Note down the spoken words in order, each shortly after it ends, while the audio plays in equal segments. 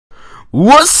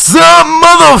What's up,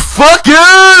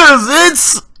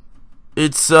 motherfuckers?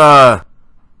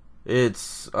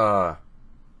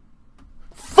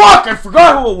 Fuck, I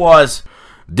forgot who it was.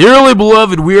 Dearly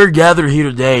beloved, we are gathered here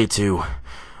today to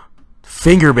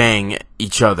finger bang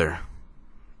each other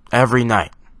every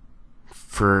night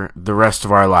for the rest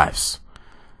of our lives.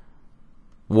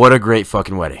 What a great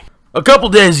fucking wedding. A couple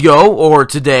days ago, or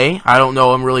today, I don't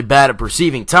know, I'm really bad at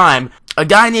perceiving time, a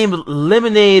guy named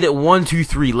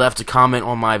Lemonade123 left a comment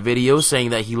on my video saying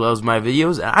that he loves my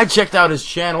videos, and I checked out his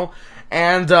channel,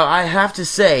 and I have to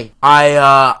say, I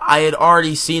had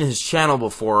already seen his channel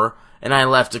before, and I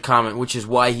left a comment, which is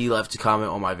why he left a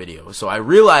comment on my video. So I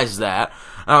realized that,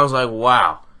 and I was like,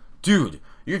 wow, dude,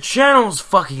 your channel is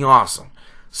fucking awesome.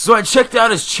 So I checked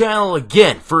out his channel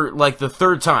again for like the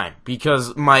third time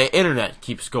because my internet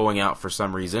keeps going out for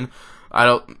some reason. I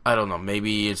don't know,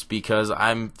 maybe it's because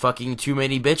I'm fucking too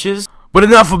many bitches. But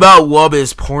enough about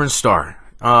Wubba's porn star.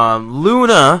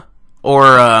 Luna,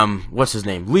 or what's his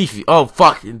name? Leafy. Oh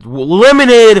fuck,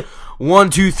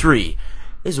 Lemonade123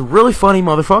 is a really funny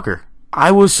motherfucker.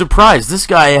 I was surprised. This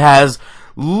guy has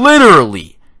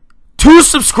literally 2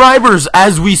 subscribers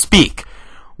as we speak.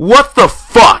 What the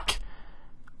fuck?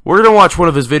 We're gonna watch one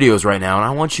of his videos right now, and I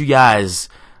want you guys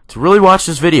to really watch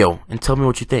this video and tell me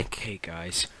what you think. Hey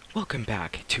guys, welcome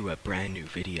back to a brand new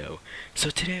video.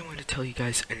 So today I want to tell you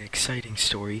guys an exciting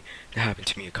story that happened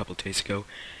to me a couple days ago.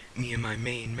 Me and my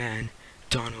main man,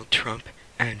 Donald Trump,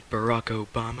 and Barack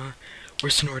Obama were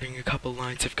snorting a couple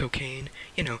lines of cocaine.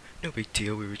 You know, no big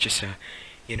deal, we were just,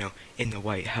 you know, in the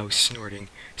White House snorting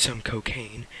some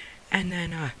cocaine. And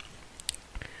then,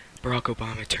 Barack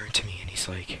Obama turned to me and he's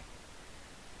like,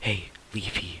 "Hey,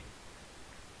 Leafy,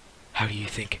 how do you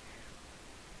think,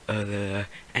 and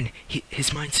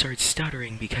his mind started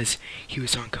stuttering because he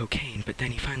was on cocaine, but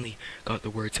then he finally got the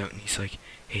words out and he's like,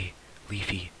 "Hey,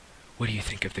 Leafy, what do you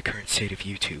think of the current state of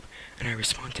YouTube?" And I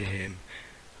responded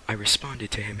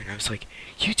to him and I was like,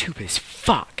 YouTube is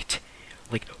fucked.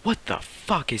 Like, what the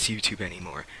fuck is YouTube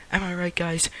anymore? Am I right,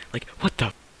 guys? Like, what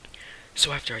the...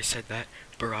 So after I said that,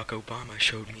 Barack Obama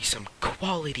showed me some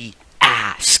quality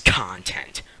ass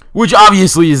content. Which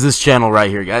obviously is this channel right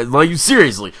here, guys. Like,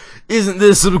 seriously, isn't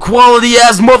this some quality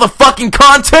ass motherfucking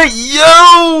content?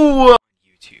 Yo!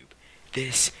 YouTube.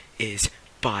 This is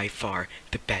by far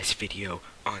the best video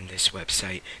on this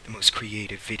website. The most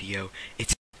creative video.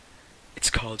 It's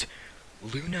called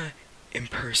Luna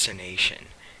Impersonation.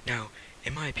 Now,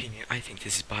 in my opinion, I think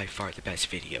this is by far the best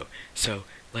video. So,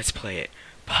 let's play it.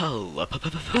 Play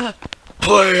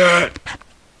it!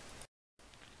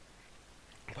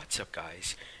 What's up,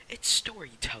 guys? It's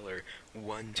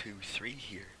Storyteller123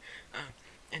 here.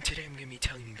 And today I'm gonna be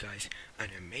telling you guys an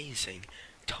amazing,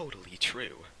 totally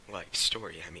true life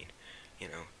story. I mean, you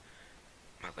know,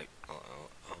 all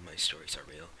my stories are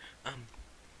real.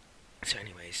 So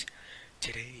anyways,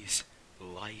 today's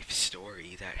life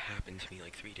story that happened to me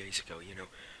like 3 days ago, you know,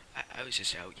 I was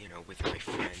just out, you know, with my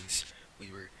friends. We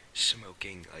were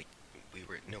smoking, like, we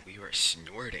were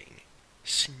snorting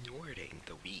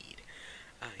the weed.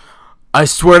 I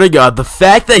swear to God, the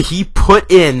fact that he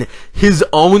put in his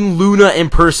own Luna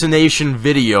impersonation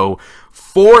video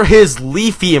for his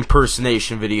Leafy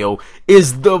impersonation video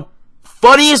is the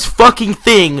funniest fucking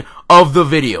thing of the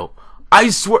video. I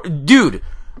swear, dude,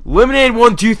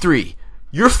 Lemonade123,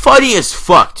 you're funny as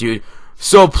fuck, dude.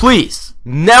 So please,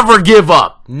 never give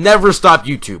up. Never stop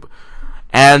YouTube.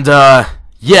 And,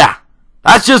 yeah.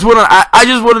 That's just what I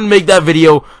just wanted to make that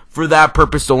video for that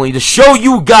purpose only, to show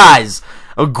you guys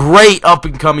a great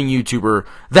up-and-coming YouTuber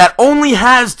that only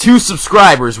has 2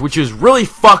 subscribers, which is really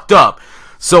fucked up.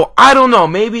 So, I don't know,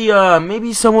 maybe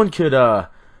someone could help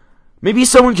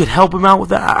him out with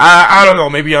that. I don't know,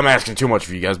 maybe I'm asking too much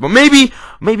for you guys, but maybe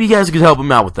you guys could help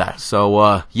him out with that.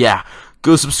 So, yeah,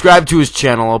 go subscribe to his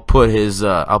channel. I'll put his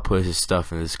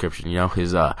stuff in the description, you know,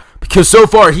 because so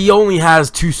far he only has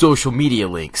 2 social media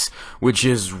links, which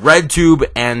is RedTube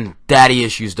and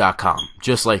DaddyIssues.com,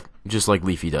 just like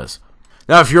Leafy does.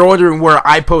 Now, if you're wondering where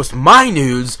I post my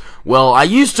nudes, well, I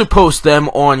used to post them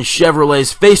on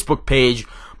Chevrolet's Facebook page,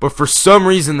 but for some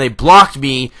reason they blocked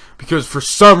me, because for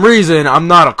some reason I'm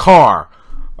not a car.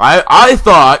 I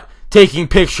thought taking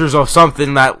pictures of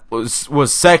something that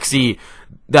was sexy,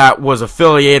 that was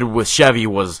affiliated with Chevy,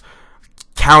 was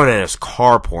counted as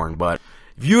car porn. But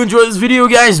if you enjoyed this video,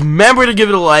 guys, remember to give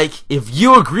it a like. If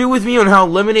you agree with me on how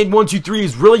Lemonade123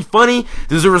 is really funny,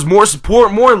 deserves more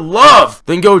support, more love,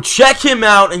 then go check him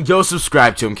out and go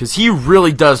subscribe to him, because he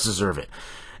really does deserve it.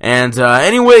 And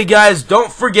anyway, guys,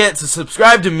 don't forget to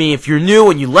subscribe to me if you're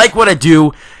new and you like what I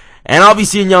do, and I'll be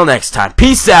seeing y'all next time.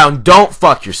 Peace out, and don't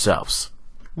fuck yourselves.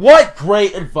 What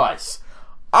great advice.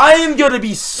 I am gonna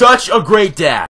be such a great dad.